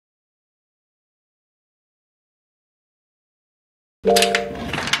Hello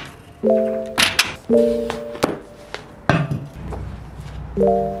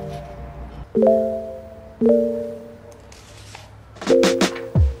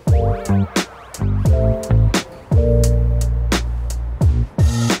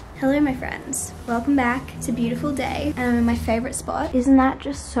my friends, welcome back. It's a beautiful day and I'm in my favorite spot. Isn't that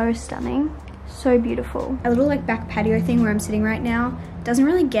just so stunning? So beautiful. A little like back patio thing where I'm sitting right now doesn't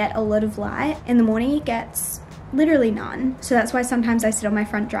really get a lot of light. In the morning it gets literally none. So that's why sometimes I sit on my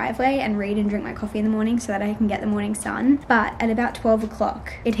front driveway and read and drink my coffee in the morning so that I can get the morning sun. But at about 12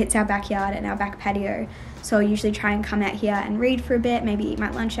 o'clock, it hits our backyard and our back patio. So I'll usually try and come out here and read for a bit, maybe eat my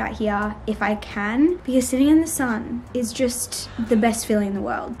lunch out here if I can, because sitting in the sun is just the best feeling in the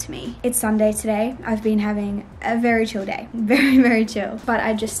world to me. It's Sunday today. I've been having a very chill day, very chill. But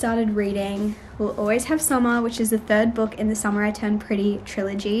I just started reading We'll Always Have Summer, which is the third book in the Summer I Turned Pretty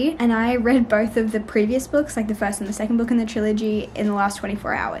trilogy. And I read both of the previous books, like the first and the second book in the trilogy, in the last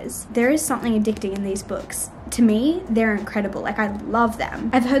 24 hours. There is something addicting in these books. To me, they're incredible. Like, I love them.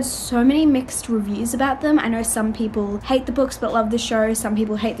 I've heard so many mixed reviews about them. I know some people hate the books but love the show. Some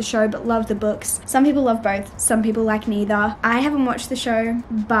people hate the show but love the books. Some people love both. Some people like neither. I haven't watched the show,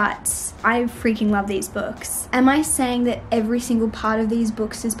 but I freaking love these books. Am I saying that every single part of these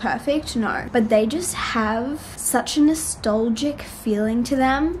books is perfect? No. But they just have such a nostalgic feeling to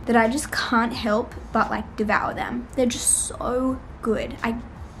them that I just can't help but like devour them. They're just so good.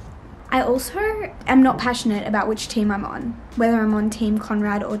 I also am not passionate about which team I'm on, whether I'm on Team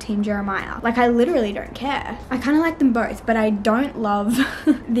Conrad or Team Jeremiah. Like, I literally don't care. I kind of like them both, but I don't love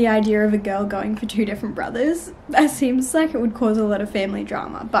the idea of a girl going for two different brothers. That seems like it would cause a lot of family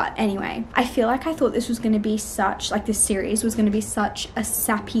drama. But anyway, I feel like I thought this was going to be such, like this series was going to be such a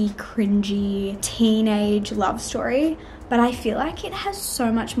sappy, cringy, teenage love story. But I feel like it has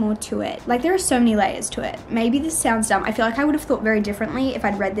so much more to it. Like, there are so many layers to it. Maybe this sounds dumb. I feel like I would have thought very differently if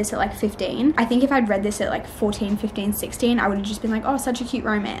I'd read this at like 15. I think if I'd read this at like 14, 15, 16, I would have just been like, oh, such a cute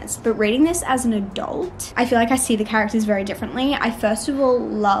romance. But reading this as an adult, I feel like I see the characters very differently. I first of all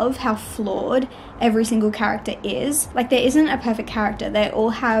love how flawed every single character is. Like, there isn't a perfect character. They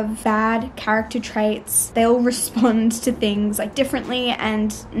all have bad character traits. They all respond to things like differently,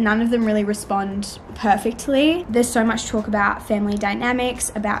 and none of them really respond perfectly. There's so much talk about family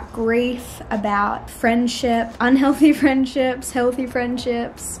dynamics, about grief, about friendship, unhealthy friendships, healthy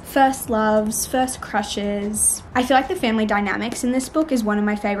friendships, first loves, first crushes. I feel like the family dynamics in this book is one of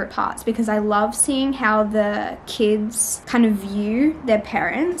my favorite parts because I love seeing how the kids kind of view their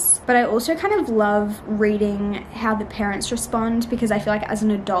parents, but I also kind of love reading how the parents respond because I feel like as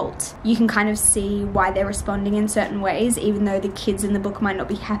an adult you can kind of see why they're responding in certain ways, even though the kids in the book might not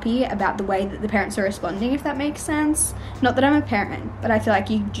be happy about the way that the parents are responding, if that makes sense. Not that I'm a parent, but I feel like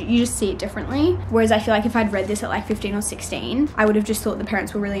you just see it differently. Whereas I feel like if I'd read this at like 15 or 16, I would have just thought the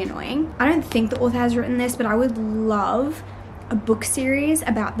parents were really annoying. I don't think the author has written this, but I would love a book series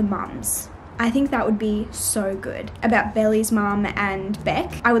about the mums. I think that would be so good. About Belly's mum and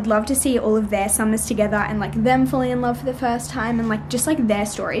Beck. I would love to see all of their summers together and like them falling in love for the first time and like just like their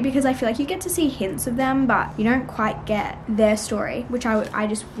story, because I feel like you get to see hints of them but you don't quite get their story, which I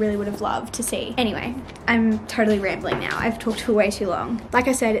just really would have loved to see. Anyway, I'm totally rambling now. I've talked for way too long. Like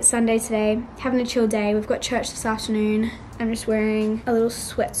I said, it's Sunday today, having a chill day. We've got church this afternoon. I'm just wearing a little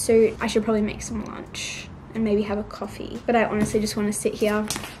sweatsuit. I should probably make some lunch and maybe have a coffee, but I honestly just want to sit here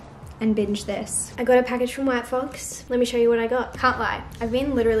and binge this. I got a package from White Fox. Let me show you what I got. Can't lie, I've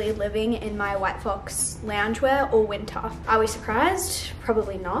been literally living in my White Fox loungewear all winter. Are we surprised?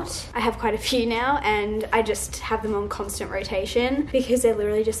 Probably not. I have quite a few now and I just have them on constant rotation because they're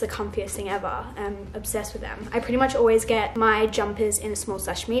literally just the comfiest thing ever. I'm obsessed with them. I pretty much always get my jumpers in a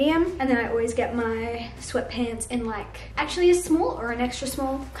small/medium, and then I always get my sweatpants in like actually a small or an extra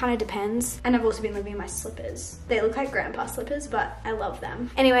small, kind of depends. And I've also been living in my slippers. They look like grandpa slippers, but I love them.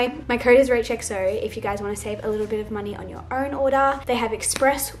 Anyway, my code is RACHXO if you guys want to save a little bit of money on your own order. They have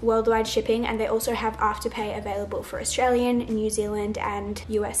express worldwide shipping and they also have Afterpay available for Australian, New Zealand and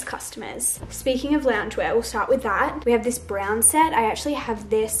US customers. Speaking of loungewear, we'll start with that. We have this brown set. I actually have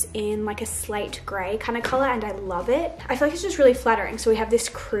this in like a slate grey kind of color and I love it. I feel like it's just really flattering. So we have this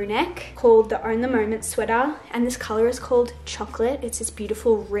crew neck called the Own the Moment sweater and this color is called Chocolate. It's this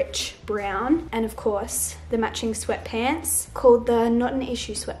beautiful rich brown, and of course the matching sweatpants called the An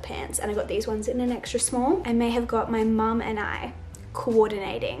Issue Sweatpants, and I got these ones in an extra small. I may have got my mum and I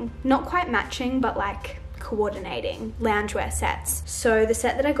coordinating, not quite matching but like coordinating loungewear sets. So the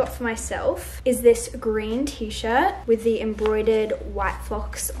set that I got for myself is this green t-shirt with the embroidered white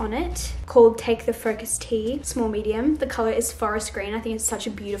flocks on it, called Take the Focus Tee, small medium. The color is forest green. I think it's such a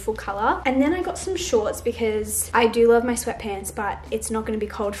beautiful color. And then I got some shorts because I do love my sweatpants, but it's not going to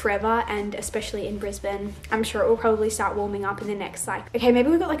be cold forever, and especially in Brisbane, I'm sure it will probably start warming up in the next, like, okay, maybe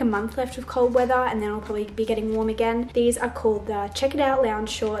we've got like a month left of cold weather and then it'll probably be getting warm again. These are called the Check It Out lounge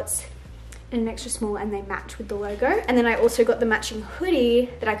shorts, in an extra small, and they match with the logo. And then I also got the matching hoodie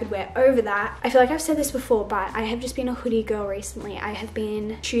that I could wear over that. I feel like I've said this before, but I have just been a hoodie girl recently. I have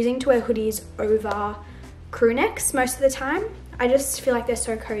been choosing to wear hoodies over crew necks most of the time. I just feel like they're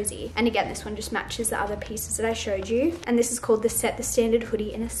so cozy. And again, this one just matches the other pieces that I showed you. And this is called the Set the Standard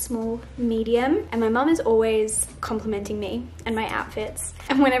hoodie in a small medium. And my mum is always complimenting me and my outfits.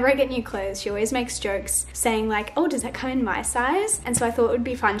 And whenever I get new clothes, she always makes jokes saying like, oh, does that come in my size? And so I thought it would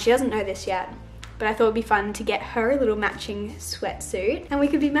be fun. She doesn't know this yet, but I thought it'd be fun to get her a little matching sweatsuit and we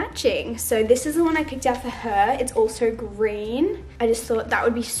could be matching. So this is the one I picked out for her. It's also green. I just thought that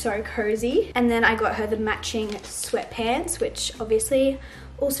would be so cozy. And then I got her the matching sweatpants, which obviously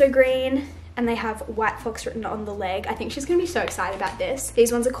also green. And they have white fox written on the leg. I think she's gonna be so excited about this.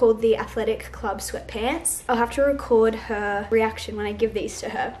 These ones are called the Athletic Club sweatpants. I'll have to record her reaction when I give these to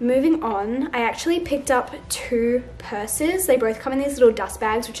her. Moving on, I actually picked up 2 purses. They both come in these little dust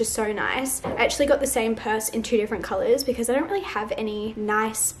bags, which is so nice. I actually got the same purse in 2 different colors because I don't really have any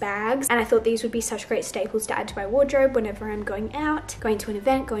nice bags. And I thought these would be such great staples to add to my wardrobe whenever I'm going out, going to an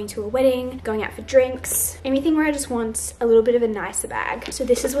event, going to a wedding, going out for drinks, anything where I just want a little bit of a nicer bag. So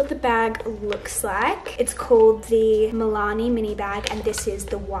this is what the bag looks like. It's called the Malani mini bag, and this is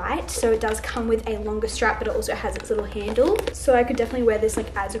the white. So it does come with a longer strap, but it also has its little handle. So I could definitely wear this like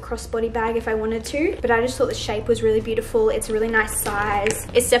as a crossbody bag if I wanted to, but I just thought the shape was really beautiful. It's a really nice size.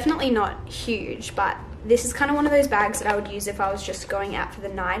 It's definitely not huge, but this is kind of one of those bags that I would use if I was just going out for the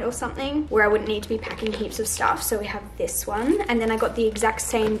night or something, where I wouldn't need to be packing heaps of stuff. So we have this one. And then I got the exact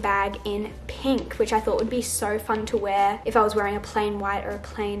same bag in pink, which I thought would be so fun to wear if I was wearing a plain white or a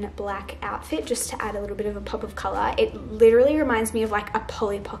plain black outfit, just to add a little bit of a pop of color. It literally reminds me of like a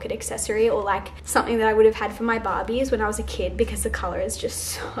Polly Pocket accessory, or like something that I would have had for my Barbies when I was a kid, because the color is just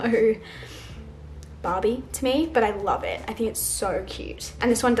so Barbie to me, but I love it. I think it's so cute.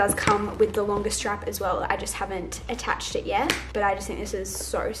 And this one does come with the longer strap as well. I just haven't attached it yet, but I just think this is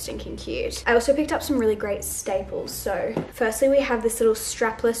so stinking cute. I also picked up some really great staples. So firstly, we have this little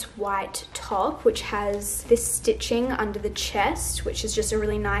strapless white top, which has this stitching under the chest, which is just a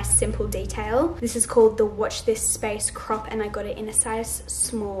really nice, simple detail. This is called the Watch This Space crop, and I got it in a size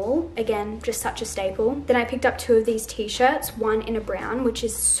small. Again, just such a staple. Then I picked up 2 of these t-shirts, one in a brown, which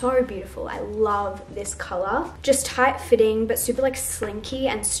is so beautiful. I love this color. Just tight fitting, but super like slinky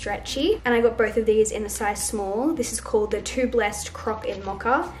and stretchy. And I got both of these in a size small. This is called the Too Blessed crop in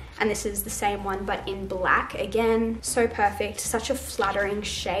mocha, and this is the same one but in black. Again, so perfect, such a flattering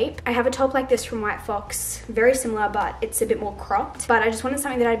shape. I have a top like this from White Fox, very similar, but it's a bit more cropped. But I just wanted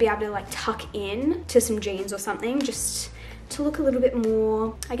something that I'd be able to like tuck in to some jeans or something, just to look a little bit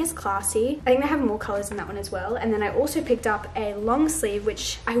more, I guess, classy. I think they have more colors in that one as well. And then I also picked up a long sleeve,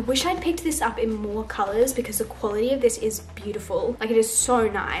 which I wish I'd picked this up in more colors, because the quality of this is beautiful. Like, it is so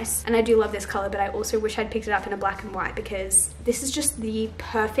nice. And I do love this color, but I also wish I'd picked it up in a black and white, because this is just the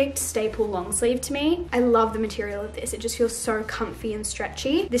perfect staple long sleeve to me. I love the material of this. It just feels so comfy and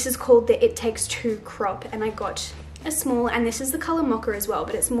stretchy. This is called the It Takes Two crop, and I got a small, and this is the color mocha as well,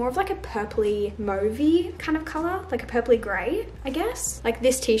 but it's more of like a purpley mauvey kind of color, like a purpley gray, I guess. Like,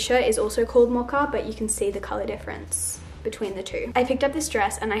 this t-shirt is also called mocha, but you can see the color difference between the two. I picked up this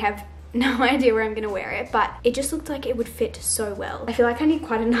dress and I have no idea where I'm gonna wear it, but it just looked like it would fit so well. I feel like I need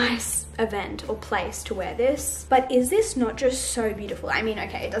quite a nice event or place to wear this. But is this not just so beautiful? I mean,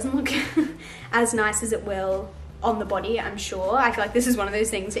 okay, it doesn't look as nice as it will on the body, I'm sure. I feel like this is one of those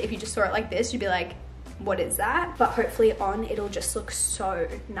things that if you just saw it like this, you'd be like, what is that? But hopefully on, it'll just look so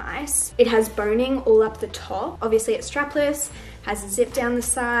nice. It has boning all up the top. Obviously it's strapless, has a zip down the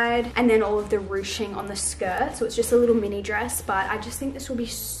side, and then all of the ruching on the skirt. So it's just a little mini dress, but I just think this will be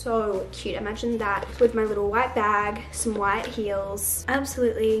so cute. Imagine that with my little white bag, some white heels.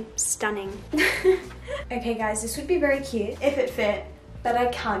 Absolutely stunning. Okay guys, this would be very cute if it fit but I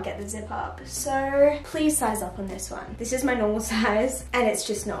can't get the zip up. So please size up on this one. This is my normal size and it's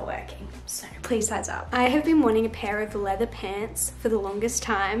just not working. So please size up. I have been wanting a pair of leather pants for the longest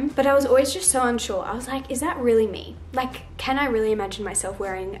time, but I was always just so unsure. I was like, is that really me? Like, can I really imagine myself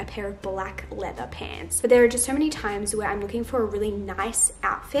wearing a pair of black leather pants? But there are just so many times where I'm looking for a really nice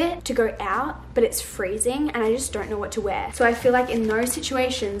outfit to go out, but it's freezing and I just don't know what to wear. So I feel like in those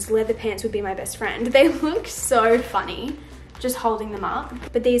situations, leather pants would be my best friend. They look so funny just holding them up.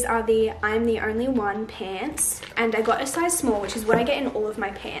 But these are the I'm the Only One pants, and I got a size small, which is what I get in all of my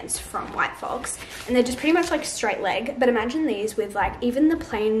pants from White Fox, and they're just pretty much like straight leg. But imagine these with like even the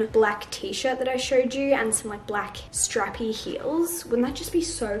plain black t-shirt that I showed you and some like black strappy heels. Wouldn't that just be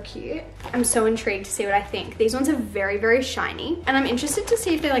so cute? I'm so intrigued to see what I think. These ones are very, very shiny, and I'm interested to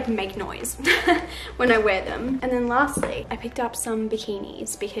see if they like make noise when I wear them. And then lastly, I picked up some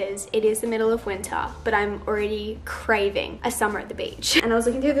bikinis because it is the middle of winter, but I'm already craving a summer at the beach. And I was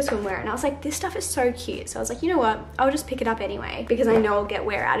looking through the swimwear and I was like, this stuff is so cute. So I was like, you know what? I'll just pick it up anyway because I know I'll get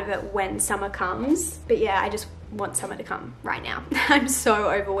wear out of it when summer comes. But yeah, I just want summer to come right now. I'm so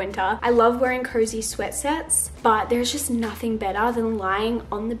over winter. I love wearing cozy sweat sets, but there's just nothing better than lying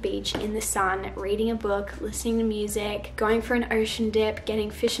on the beach in the sun, reading a book, listening to music, going for an ocean dip, getting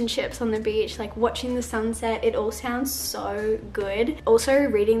fish and chips on the beach, like watching the sunset. It all sounds so good. Also,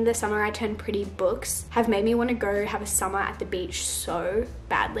 reading the Summer I Turned Pretty books have made me want to go have a summer at the beach so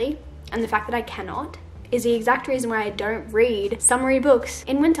badly. And the fact that I cannot is the exact reason why I don't read summery books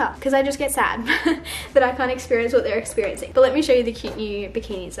in winter, because I just get sad that I can't experience what they're experiencing. But let me show you the cute new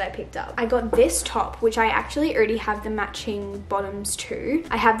bikinis that I picked up. I got this top, which I actually already have the matching bottoms to.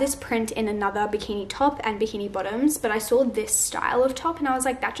 I have this print in another bikini top and bikini bottoms, but I saw this style of top and I was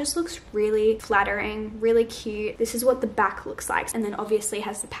like, that just looks really flattering, really cute. This is what the back looks like, and then obviously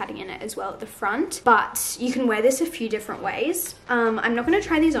has the padding in it as well at the front. But you can wear this a few different ways. I'm not gonna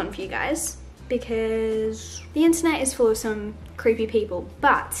try these on for you guys because the internet is full of some creepy people,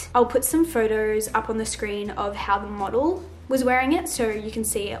 but I'll put some photos up on the screen of how the model was wearing it so you can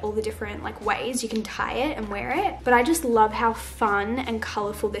see all the different like ways you can tie it and wear it. But I just love how fun and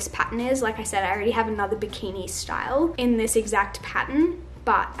colorful this pattern is. Like I said, I already have another bikini style in this exact pattern,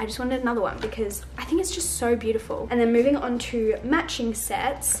 but I just wanted another one because I think it's just so beautiful. And then moving on to matching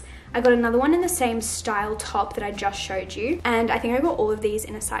sets, I got another one in the same style top that I just showed you, and I think I got all of these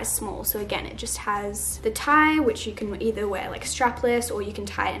in a size small. So again, it just has the tie, which you can either wear like strapless or you can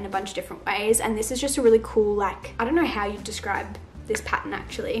tie it in a bunch of different ways. And this is just a really cool, like, I don't know how you describe this pattern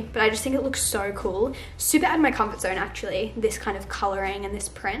actually, but I just think it looks so cool. Super out of my comfort zone actually, this kind of coloring and this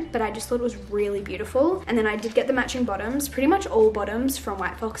print, but I just thought it was really beautiful. And then I did get the matching bottoms. Pretty much all bottoms from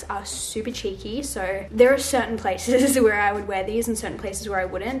White Fox are super cheeky, so there are certain places where I would wear these and certain places where I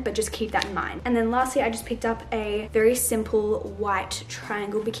wouldn't, but just keep that in mind. And then lastly, I just picked up a very simple white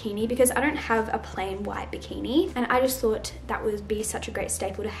triangle bikini because I don't have a plain white bikini, and I just thought that would be such a great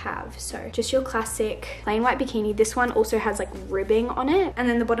staple to have. So just your classic plain white bikini. This one also has like ribbing on it, and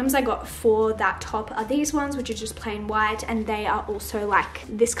then the bottoms I got for that top are these ones, which are just plain white, and they are also like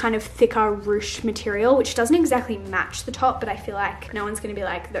this kind of thicker ruche material, which doesn't exactly match the top, but I feel like no one's gonna be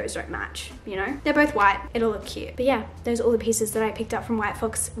like, those don't match, you know? They're both white, it'll look cute. But yeah, those are all the pieces that I picked up from White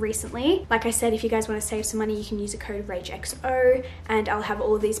Fox recently. Like I said, if you guys want to save some money, you can use a code RAGEXO, and I'll have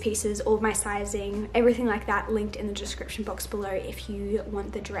all of these pieces, all of my sizing, everything like that linked in the description box below if you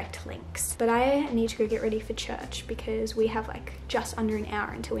want the direct links. But I need to go get ready for church because we have like just under an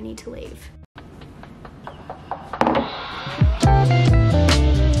hour until we need to leave.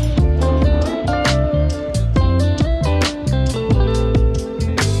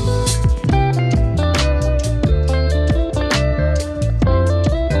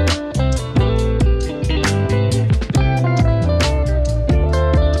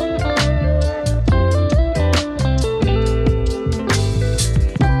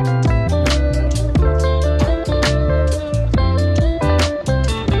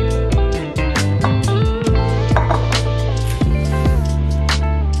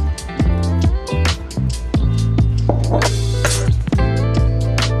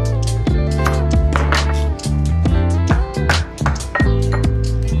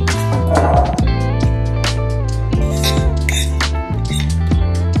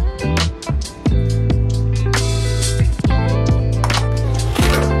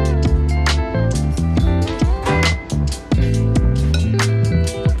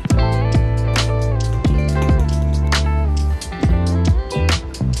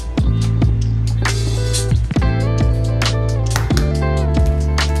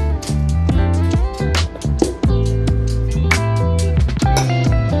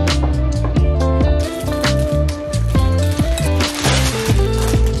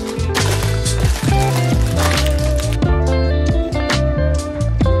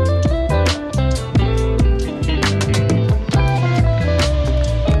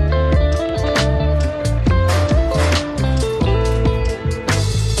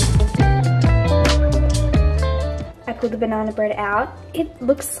 banana bread out. It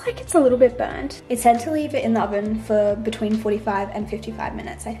looks like it's a little bit burnt. It said to leave it in the oven for between 45 and 55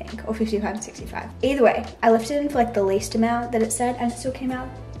 minutes, I think, or 55 and 65. Either way, I left it in for like the least amount that it said, and it still came out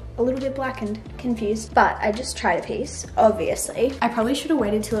a little bit blackened, confused. But I just tried a piece, obviously. I probably should have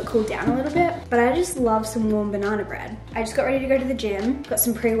waited till it cooled down a little bit, but I just love some warm banana bread. I just got ready to go to the gym, got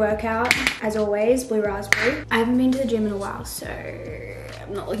some pre-workout, as always, blue raspberry. I haven't been to the gym in a while, so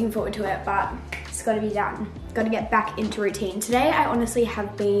I'm not looking forward to it, but it's gotta be done. Gotta get back into routine. Today, I honestly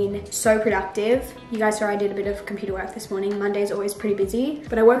have been so productive. You guys saw I did a bit of computer work this morning. Monday's always pretty busy,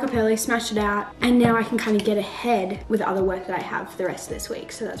 but I woke up early, smashed it out, and now I can kind of get ahead with other work that I have for the rest of this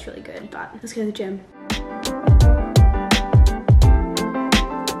week, so that's really good. But let's go to the gym.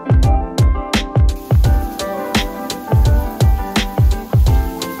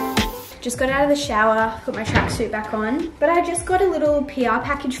 Just got out of the shower, put my tracksuit back on, but I just got a little PR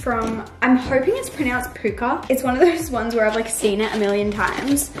package from, I'm hoping it's pronounced Puka. It's one of those ones where I've like seen it a million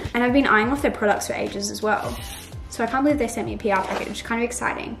times, and I've been eyeing off their products for ages as well. So I can't believe they sent me a PR package, which is kind of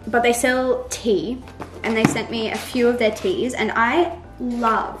exciting. But they sell tea, and they sent me a few of their teas, and I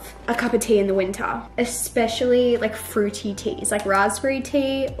love a cup of tea in the winter, especially like fruity teas, like raspberry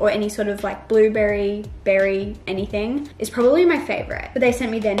tea or any sort of like blueberry, berry, anything is probably my favorite. But they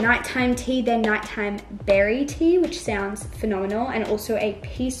sent me their nighttime tea, their nighttime berry tea, which sounds phenomenal, and also a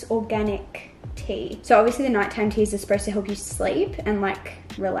Peace Organic tea. So obviously the nighttime teas are supposed to help you sleep and like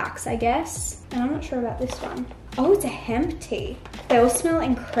relax, I guess. And I'm not sure about this one. Oh, it's a hemp tea. They all smell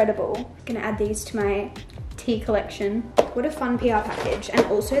incredible. Gonna add these to my tea collection. What a fun PR package. And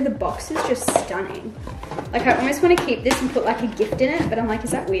also the box is just stunning. Like I almost want to keep this and put like a gift in it, but I'm like,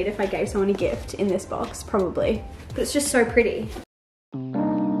 is that weird if I gave someone a gift in this box? Probably. But it's just so pretty.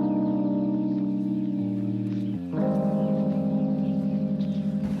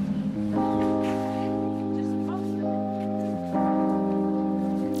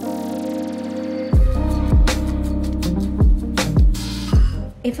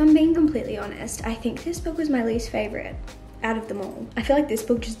 If I'm being completely honest, I think this book was my least favorite out of them all. I feel like this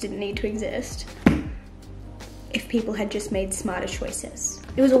book just didn't need to exist if people had just made smarter choices.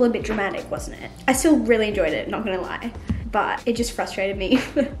 It was all a bit dramatic, wasn't it? I still really enjoyed it, not gonna lie, but it just frustrated me.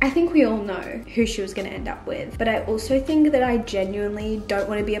 I think we all know who she was gonna end up with, but I also think that I genuinely don't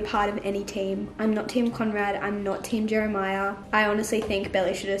want to be a part of any team. I'm not Team Conrad, I'm not Team Jeremiah. I honestly think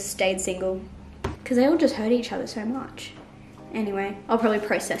Belly should have stayed single because they all just hurt each other so much. Anyway, I'll probably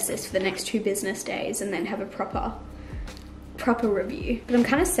process this for the next 2 business days and then have a proper review. But I'm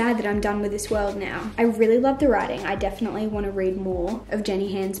kind of sad that I'm done with this world now. I really love the writing. I definitely want to read more of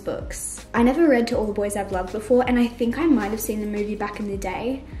Jenny Han's books. I never read To All the Boys I've Loved before, and I think I might have seen the movie back in the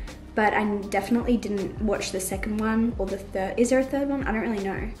day, but I definitely didn't watch the second one or the third. Is there a third one? I don't really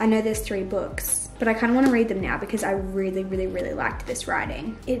know. I know there's 3 books, but I kind of want to read them now because I really liked this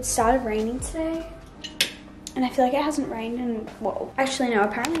writing. It started raining today, and I feel like it hasn't rained in, well, actually no,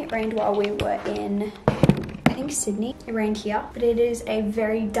 apparently it rained while we were in, I think Sydney. It rained here, but it is a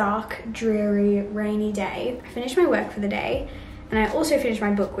very dark, dreary, rainy day. I finished my work for the day, and I also finished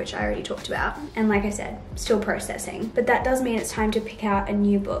my book, which I already talked about. And like I said, still processing. But that does mean it's time to pick out a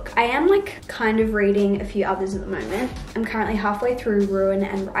new book. I am like kind of reading a few others at the moment. I'm currently halfway through Ruin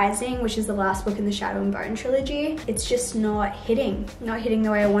and Rising, which is the last book in the Shadow and Bone trilogy. It's just not hitting the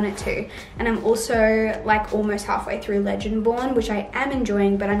way I want it to. And I'm also like almost halfway through Legendborn, which I am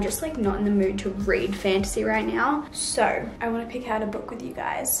enjoying, but I'm just like not in the mood to read fantasy right now. So I want to pick out a book with you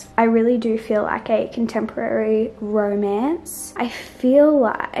guys. I really do feel like a contemporary romance. I feel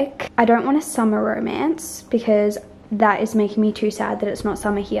like I don't want a summer romance because that is making me too sad that it's not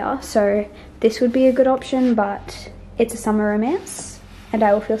summer here. So this would be a good option, but it's a summer romance and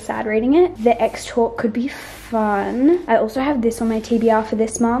I will feel sad reading it. The X Talk could be fun. I also have this on my TBR for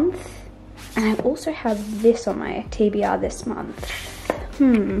this month, and I also have this on my TBR this month.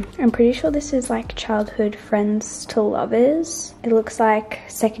 I'm pretty sure this is like childhood friends to lovers. It looks like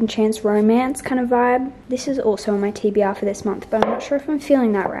second chance romance kind of vibe. This is also on my TBR for this month, but I'm not sure if I'm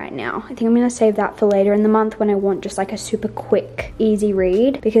feeling that right now. I think I'm gonna save that for later in the month when I want just like a super quick, easy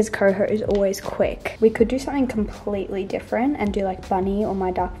read, because Coho is always quick. We could do something completely different and do like Bunny or My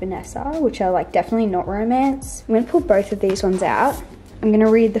Dark Vanessa, which are like definitely not romance. I'm gonna pull both of these ones out. I'm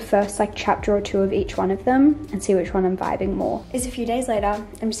gonna read the first like chapter or 2 of each one of them and see which one I'm vibing more. It's a few days later.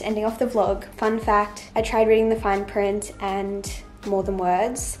 I'm just ending off the vlog. Fun fact, I tried reading the fine print and More Than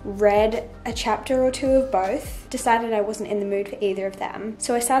Words. Read a chapter or 2 of both. decided I wasn't in the mood for either of them.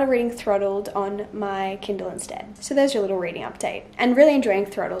 So I started reading Throttled on my Kindle instead. So there's your little reading update. And really enjoying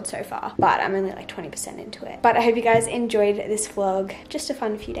Throttled so far, but I'm only like 20% into it. But I hope you guys enjoyed this vlog. Just a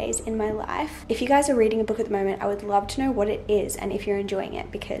fun few days in my life. If you guys are reading a book at the moment, I would love to know what it is and if you're enjoying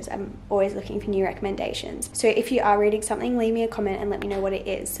it, because I'm always looking for new recommendations. So if you are reading something, leave me a comment and let me know what it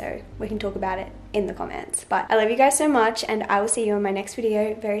is so we can talk about it in the comments. But I love you guys so much, and I will see you in my next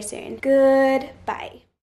video very soon. Goodbye.